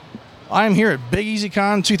I am here at Big Easy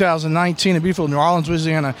Con 2019 in beautiful New Orleans,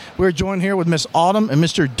 Louisiana. We're joined here with Miss Autumn and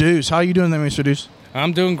Mr. Deuce. How are you doing there, Mr. Deuce?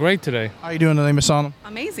 I'm doing great today. How are you doing today, Miss Autumn?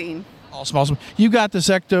 Amazing. Awesome. You got this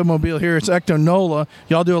Ectomobile here. It's Ecto-Nola.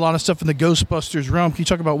 Y'all do a lot of stuff in the Ghostbusters realm. Can you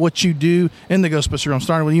talk about what you do in the Ghostbusters realm?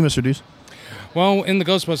 Starting with you, Mr. Deuce. Well, in the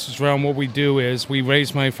Ghostbusters realm, what we do is we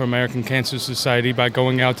raise money for American Cancer Society by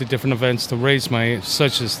going out to different events to raise money,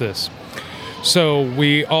 such as this. So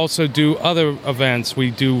we also do other events.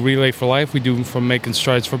 We do Relay for Life. We do from Making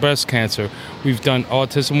Strides for Breast Cancer. We've done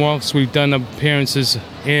autism walks. We've done appearances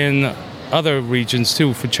in other regions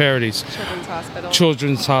too for charities.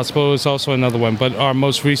 Children's Hospital is also another one. But our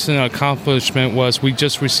most recent accomplishment was we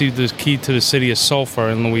just received the key to the city of Sulphur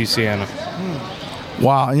in Louisiana.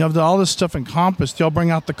 Wow, and you have all this stuff encompassed. Y'all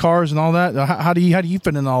bring out the cars and all that. How do you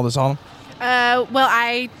fit in all this, Autumn?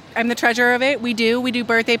 Well, I'm the treasurer of it. We do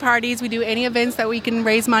birthday parties. We do any events that we can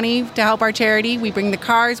raise money to help our charity. We bring the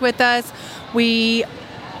cars with us. We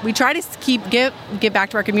try to give back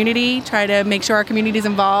to our community, try to make sure our community is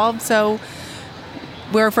involved. So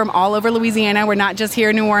we're from all over Louisiana. We're not just here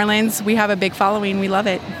in New Orleans. We have a big following. We love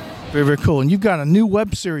it. Very, very cool. And you've got a new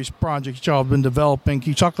web series project y'all have been developing. Can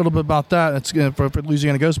you talk a little bit about that? It's for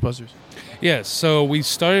Louisiana Ghostbusters. Yes, so we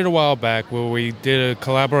started a while back where we did a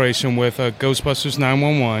collaboration with Ghostbusters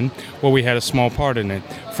 911, where we had a small part in it.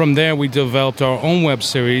 From there, we developed our own web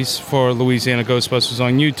series for Louisiana Ghostbusters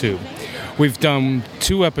on YouTube. We've done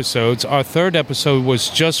 2 episodes. Our 3rd episode was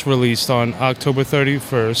just released on October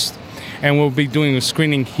 31st, and we'll be doing a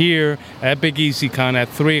screening here at Big Easy Con at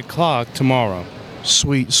 3 o'clock tomorrow.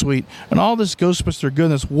 Sweet. And all this Ghostbuster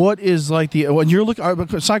goodness, what is like when you're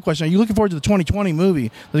looking, side question, are you looking forward to the 2020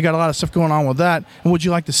 movie? There's got a lot of stuff going on with that. And what would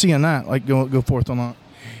you like to see in that, like go forth on that?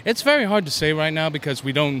 It's very hard to say right now because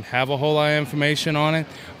we don't have a whole lot of information on it,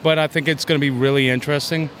 but I think it's going to be really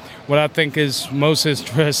interesting. What I think is most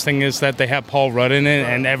interesting is that they have Paul Rudd in it,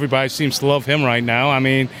 and everybody seems to love him right now. I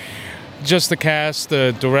mean, just the cast,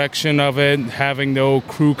 the direction of it, having the old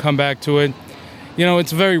crew come back to it. You know,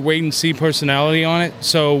 it's a very wait-and-see personality on it.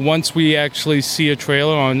 So once we actually see a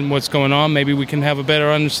trailer on what's going on, maybe we can have a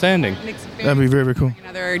better understanding. That'd be very, very cool.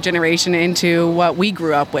 Another generation into what we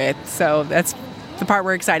grew up with. So that's the part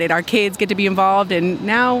we're excited. Our kids get to be involved, and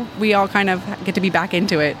now we all kind of get to be back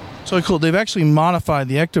into it. So cool. They've actually modified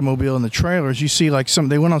the Ectomobile in the trailers. You see, like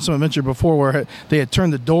they went on some adventure before where they had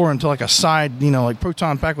turned the door into like a side, like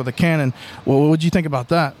proton pack with a cannon. Well, what would you think about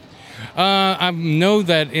that? I know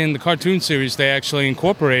that in the cartoon series they actually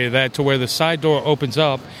incorporated that to where the side door opens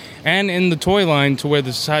up, and in the toy line to where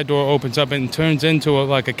the side door opens up and turns into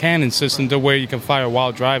like a cannon system to where you can fire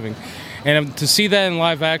while driving. And to see that in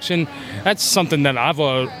live action, that's something that I've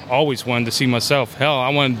always wanted to see myself. Hell, I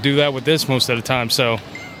want to do that with this most of the time. So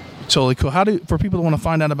totally cool. For people that want to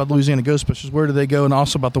find out about Louisiana Ghostbusters, where do they go, and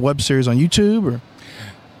also about the web series on YouTube? Or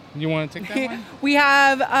you want to take that one? We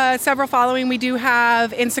have several following. We do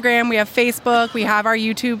have Instagram. We have Facebook. We have our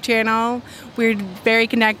YouTube channel. We're very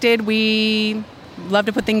connected. We love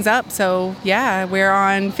to put things up. So, yeah, we're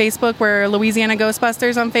on Facebook. We're Louisiana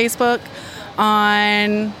Ghostbusters on Facebook.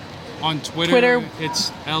 On Twitter,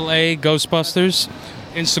 it's LA Ghostbusters.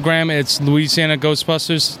 Instagram, it's Louisiana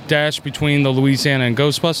Ghostbusters - between the Louisiana and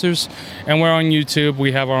Ghostbusters. And we're on YouTube.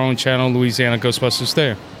 We have our own channel, Louisiana Ghostbusters,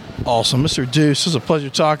 there. Awesome. Mr. Deuce, it was a pleasure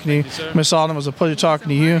talking to you. Miss Autumn, it was a pleasure talking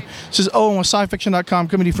to you. This is Owen with SciFiction.com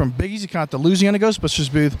coming to you from Big Easy Con at the Louisiana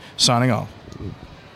Ghostbusters booth, signing off.